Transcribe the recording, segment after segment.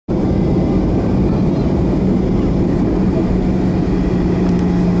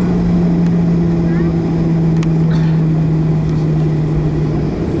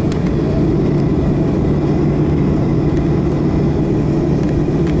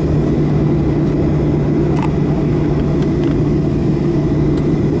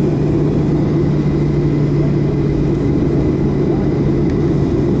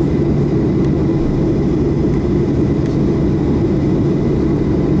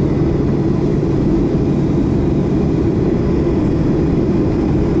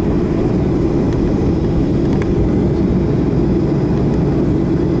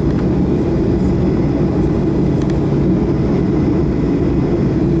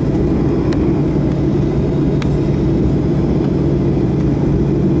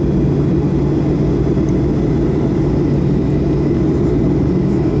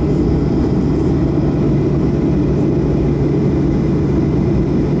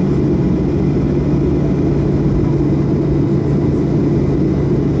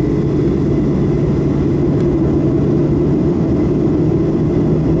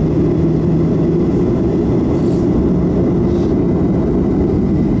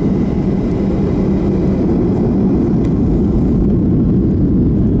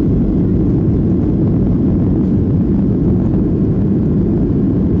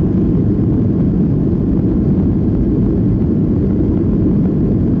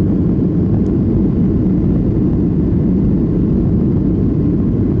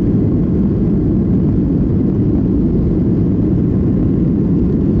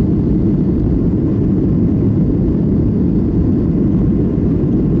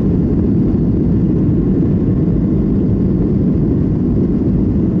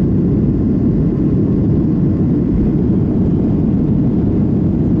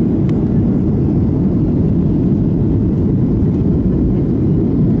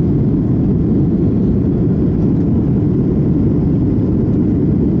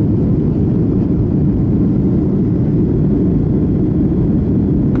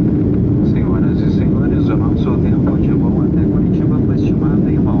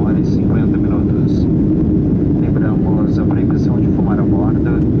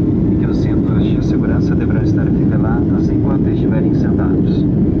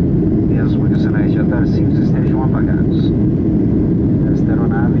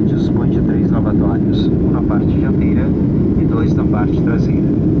aeronave dispõe de 3 lavatórios, um na parte dianteira e 2 na parte traseira.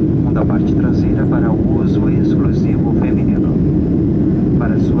 Um da parte traseira para uso exclusivo feminino.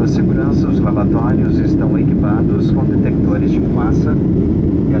 Para sua segurança, os lavatórios estão equipados com detectores de fumaça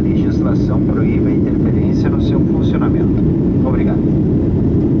e a legislação proíbe a interferência no seu funcionamento. Obrigado.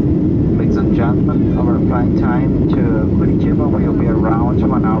 Ladies and gentlemen, our flight time to Curitiba will be around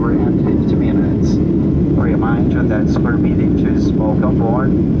 1 hour and 50 minutes. We remind you that it's forbidden to smoke on board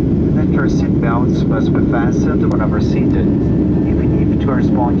and that your seat belts must be fastened whenever seated, even if your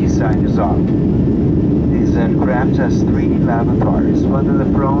spongy sign is off. This aircraft has 3 lavatories, one at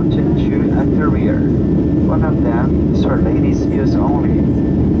the front and 2 at the rear. One of them is for ladies' use only.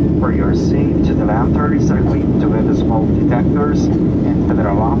 For your safety, the lavatories are equipped with smoke detectors and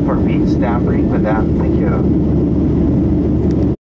federal law forbids tampering with them. Thank you.